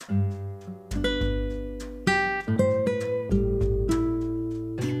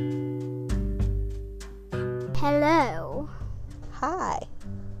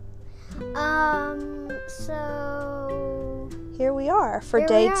for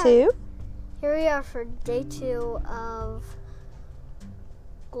day 2. Here we are for day 2 of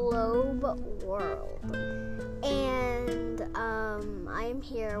Globe World. And I am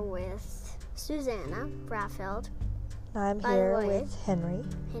here with Susanna Braffeld. I'm here with Henry.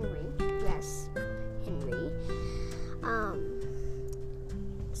 Yes, Henry.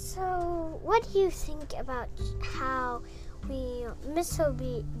 So what do you think about how we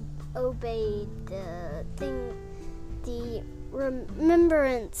misobeyed the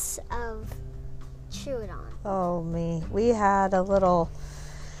remembrance of Chewdon? Oh me, we had a little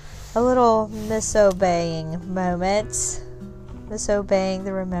misobeying moment. Misobeying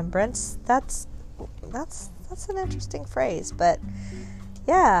the remembrance. That's an interesting phrase, but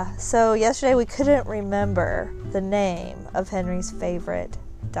yeah. So yesterday we couldn't remember the name of Henry's favorite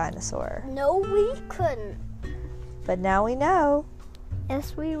dinosaur. No, we couldn't. But now we know.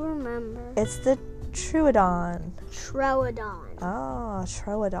 Yes, we remember. It's the Troodon. Troodon. Oh,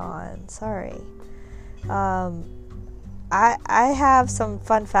 Troodon. Sorry. I have some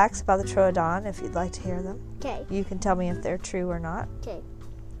fun facts about the Troodon if you'd like to hear them. Okay. You can tell me if they're true or not. Okay.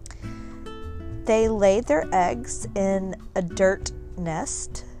 They laid their eggs in a dirt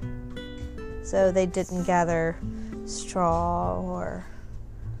nest, so they didn't gather straw or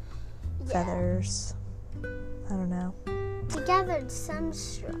feathers. I don't know. They gathered some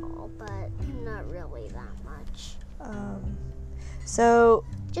straw, but not really that much. So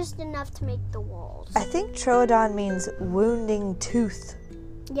just enough to make the walls. I think Troodon means wounding tooth.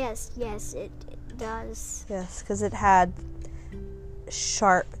 Yes, it does. Yes, because it had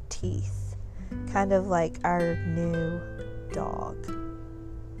sharp teeth, kind of like our new dog,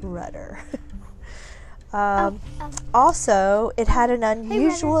 Rudder. Also, it had an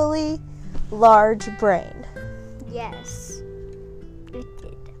unusually large brain. Yes, it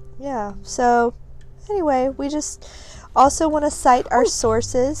did. Yeah, so anyway, we just also want to cite our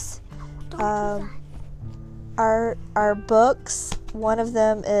sources. Don't do that. Our books, one of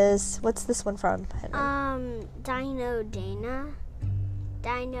them is, what's this one from, Henry?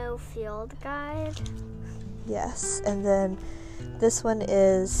 Dino Field Guide. Yes, and then this one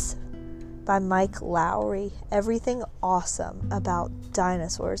is by Mike Lowry, Everything Awesome About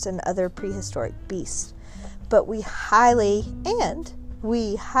Dinosaurs and Other Prehistoric Beasts. But we highly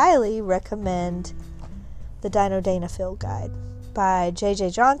recommend the Dino Field Guide by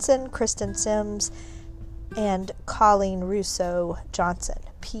J.J. Johnson, Kristen Sims, and Colleen Russo Johnson,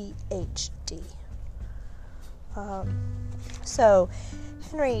 Ph.D. So,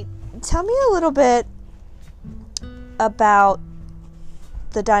 Henry, tell me a little bit about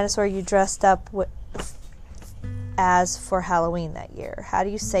the dinosaur you dressed up as for Halloween that year. How do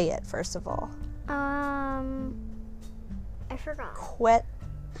you say it, first of all? I forgot.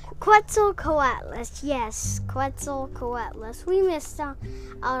 Quetzalcoatlus. Yes, Quetzalcoatlus. We missed out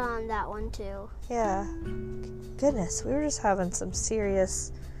on that one too. Yeah. Goodness, we were just having some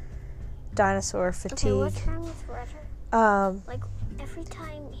serious dinosaur fatigue. Okay, what's wrong with Rudder? Like every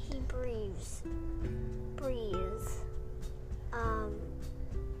time he breathes,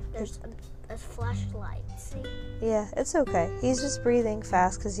 there's a flashlight. See? Yeah, it's okay. He's just breathing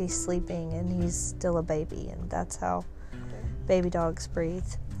fast because he's sleeping and he's still a baby, and that's how baby dogs breathe.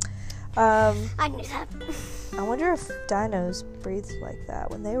 I knew that. I wonder if dinos breathed like that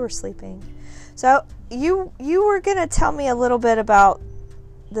when they were sleeping. So you were gonna tell me a little bit about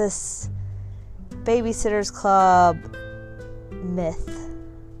this Babysitters Club myth.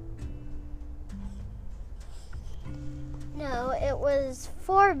 No, it was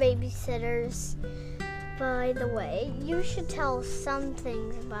for babysitters. By the way, you should tell some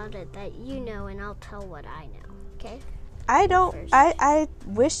things about it that you know, and I'll tell what I know. Okay? I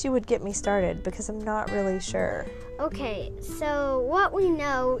wish you would get me started because I'm not really sure. Okay, so what we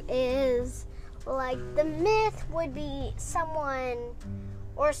know is, like, the myth would be someone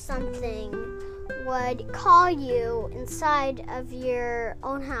or something would call you inside of your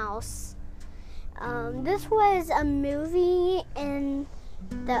own house. This was a movie in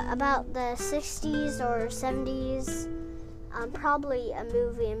about the 60s or 70s. Probably a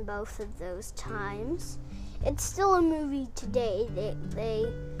movie in both of those times. It's still a movie today. It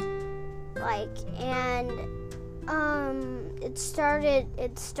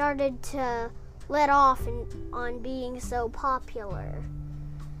started to let off on being so popular.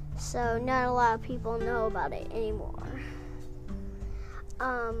 So not a lot of people know about it anymore.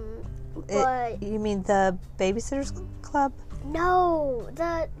 You mean the Babysitters Club? No,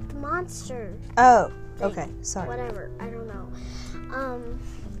 the monster. Oh, okay. Sorry. Whatever. I don't know.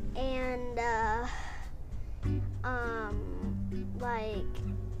 Like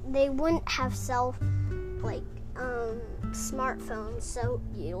they wouldn't have smartphones, so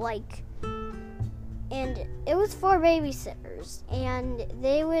and it was for babysitters, and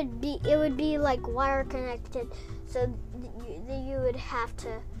it would be like wire connected, so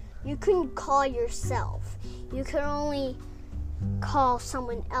you couldn't call yourself. You could only call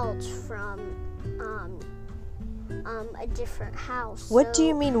someone else from a different house. What do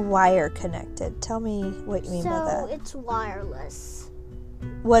you mean wire connected? Tell me what you mean by that. So it's wireless.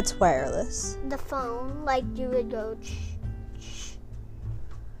 What's wireless? The phone, like you would go.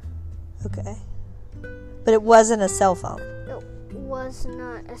 Okay. But it wasn't a cell phone. It was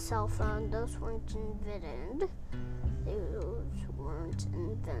not a cell phone. Those weren't invented.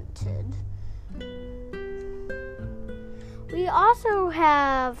 We also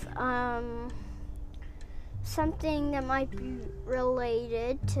have something that might be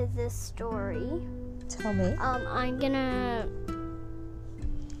related to this story. Tell me. I'm gonna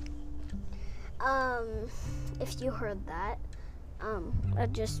if you heard that, I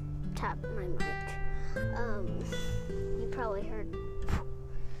just tapped my mic. You probably heard.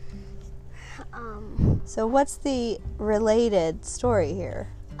 So what's the related story here?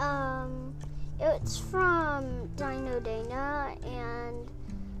 It's from Dino Dana, and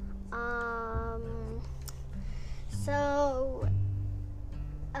so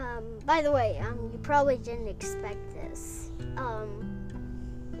by the way, you probably didn't expect this.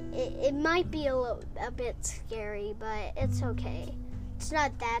 It might be a bit scary, but it's okay. It's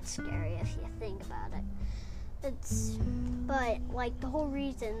not that scary if you think about it. But like the whole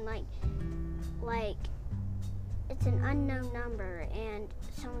reason, like it's an unknown number, and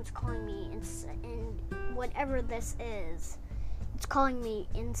someone's calling me, and whatever this is, it's calling me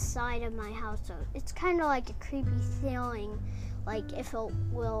inside of my house. So it's kind of like a creepy feeling, like if it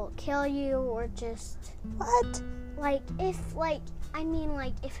will kill you or just What? like if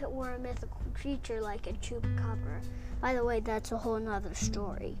it were a mythical creature like a chupacabra. By the way, that's a whole nother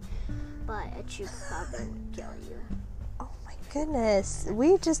story, but a chupacabra would kill you. Oh my goodness.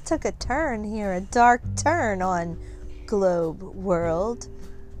 We just took a turn here, a dark turn on Globe World.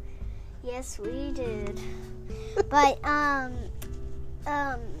 Yes, we did. But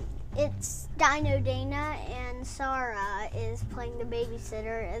it's Dino Dana, and Sarah is playing the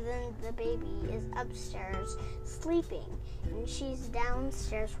babysitter, and then the baby is upstairs sleeping, and she's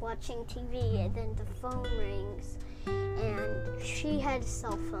downstairs watching TV, and then the phone rings, and she had a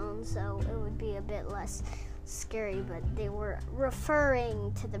cell phone, so it would be a bit less scary, but they were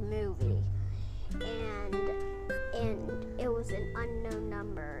referring to the movie, and it was an unknown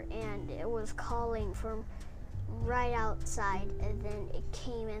number, and it was calling from right outside, and then it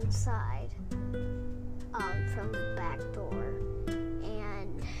came inside from the back door,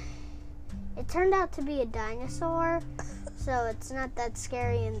 and it turned out to be a dinosaur, so it's not that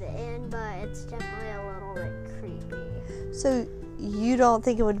scary in the end, but it's definitely a little bit creepy. So you don't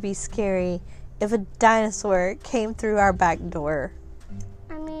think it would be scary if a dinosaur came through our back door?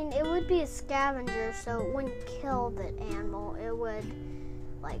 I mean, it would be a scavenger, so it wouldn't kill the animal. It would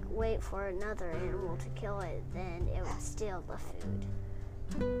wait for another animal to kill it, then it would steal the food.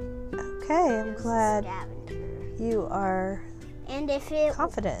 Okay, I'm glad you are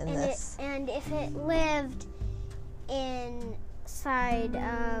confident in this. And if it lived inside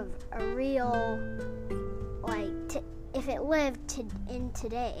of a real, if it lived in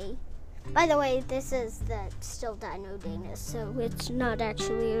today. By the way, this is still Dino Dana, so it's not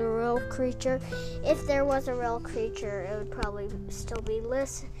actually a real creature. If there was a real creature, it would probably still be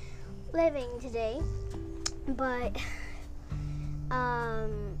living today. But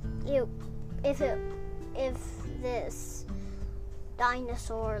if this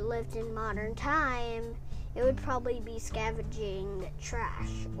dinosaur lived in modern time, it would probably be scavenging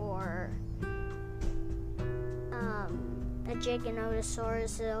trash, or a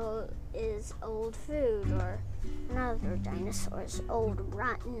Giganotosaurus is old food, or another dinosaur's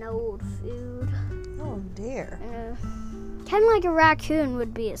rotten old food. Oh dear. Kind of like a raccoon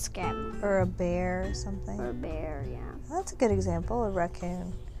would be a scavenger. Or a bear or something. Or a bear, yeah. That's a good example, a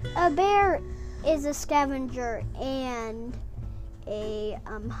raccoon. A bear is a scavenger and a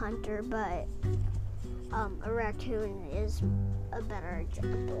hunter, but a raccoon is a better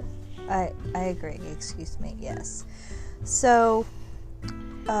example. I agree, excuse me, yes. So,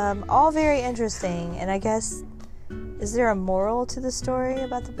 all very interesting, and I guess, is there a moral to the story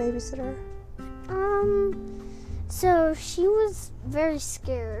about the babysitter? So she was very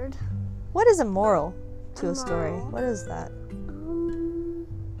scared. What is a moral to a story? What is that?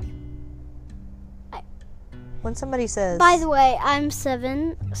 When somebody says... By the way, I'm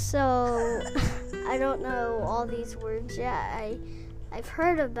 7, so I don't know all these words yet. I've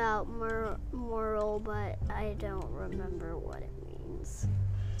heard about moral, but I don't remember what it means.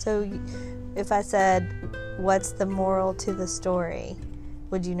 So if I said, what's the moral to the story,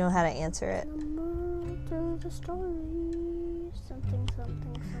 would you know how to answer it? The moral to the story, something.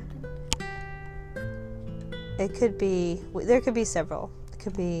 It could be, there could be several. It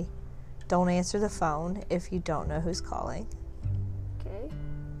could be, don't answer the phone if you don't know who's calling. Okay.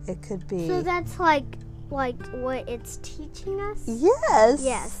 It could be... So that's like what it's teaching us? Yes.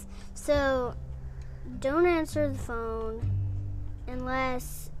 Yes. So don't answer the phone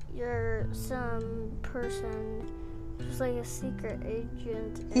unless you're some person who's like a secret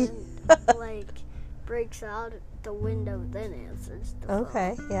agent and like breaks out the window, then answers the phone.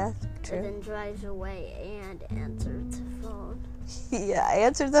 Okay, yeah, true. And then drives away and answers the phone. Yeah,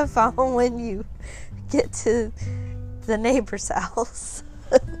 answer the phone when you get to the neighbor's house.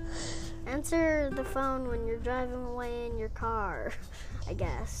 Answer the phone when you're driving away in your car, I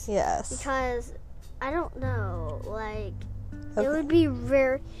guess. Yes. Because, I don't know, like, Okay. it would be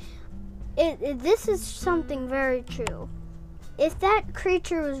very... This is something very true. If that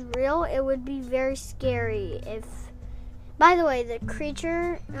creature was real, it would be very scary if... By the way, the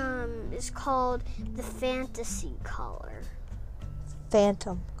creature is called the fantasy caller.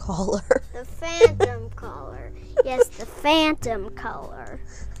 Phantom caller. The phantom caller. Yes, the phantom caller.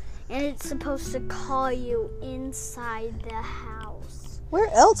 And it's supposed to call you inside the house. Where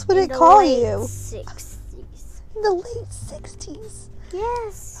else would In it the call late you? 60s. In the late 60s.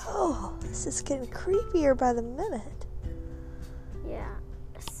 Yes. Oh, this is getting creepier by the minute. Yeah.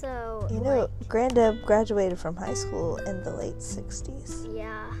 So, You know, Granddad graduated from high school in the late 60s.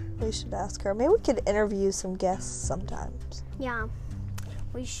 yeah. We should ask her. Maybe we could interview some guests sometimes. Yeah.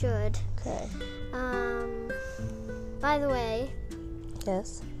 We should. Okay. By the way,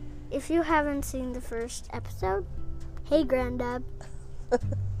 Yes. if you haven't seen the first episode, hey, Granddad. I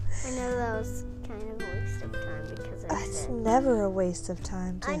know that was kind of a waste of time because I It's said... never a waste of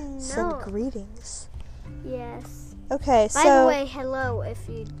time I to know. send greetings. Yes. Okay, By so the way, hello if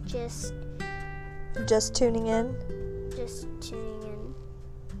you just tuning in. tuning in.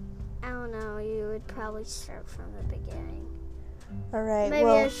 I don't know, you would probably start from the beginning. All right. Maybe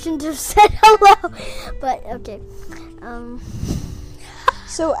well, I shouldn't have said hello, but okay.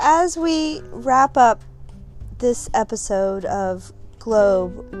 So as we wrap up this episode of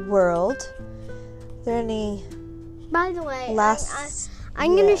Globe World, are there any By the way, last...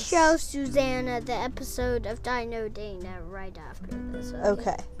 I'm going to Yes. show Susanna the episode of Dino Dana right after this.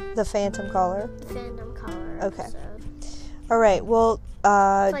 Okay. The Phantom Caller. The Phantom Caller Okay. episode. All right. Well,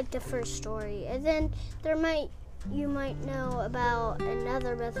 It's like the first story. And then you might know about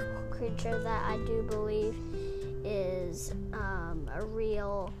another mythical creature that I do believe is a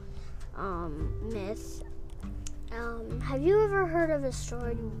real myth. Have you ever heard of a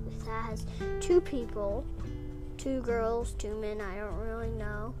story that has two people, 2 girls, 2 men, I don't really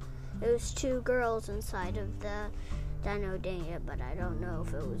know. It was 2 girls inside of the Dino Dana, but I don't know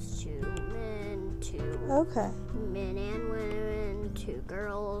if it was 2 men, 2 okay. men and women, 2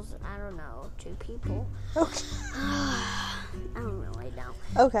 girls, I don't know, 2 people. Okay. I don't really know.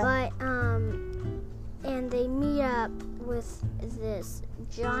 Okay. But, and they meet up with this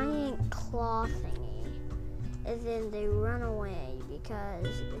giant claw thingy, and then they run away because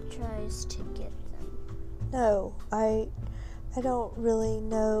it tries to get them. No, I don't really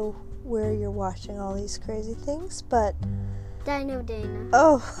know where you're watching all these crazy things, but Dino Dana.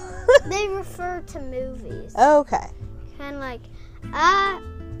 oh. They refer to movies. Okay. Kind of like,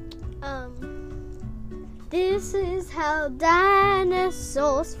 this is how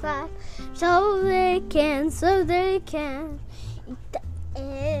dinosaurs fight, so they can eat the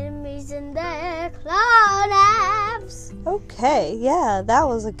enemies in their claw knives. Okay, yeah, that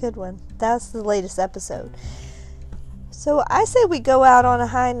was a good one. That's the latest episode. So I say we go out on a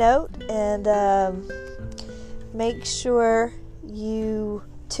high note and make sure you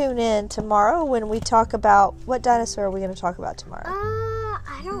tune in tomorrow when we talk about... What dinosaur are we going to talk about tomorrow?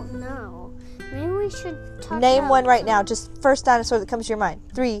 I don't know. Maybe we should talk Name about one right now. Just first dinosaur that comes to your mind.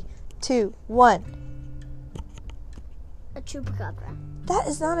 3, 2, 1. a chupacabra. That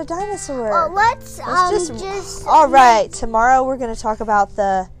is not a dinosaur. Oh, let's just All right, tomorrow we're going to talk about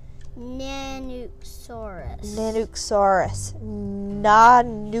the Nanuxsaurus.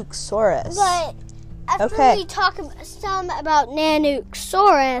 Nanuxsaurus. But after Okay. we talk some about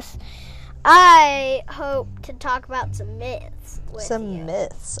Nanuxsaurus, I hope to talk about some myths with Some you.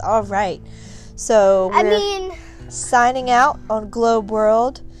 myths. All right. So we're signing out on Globe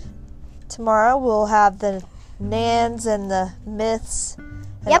World. Tomorrow we'll have the Nans and the myths and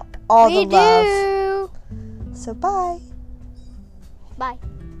Yep, all we the love. do. So bye.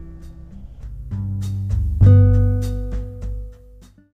 Bye.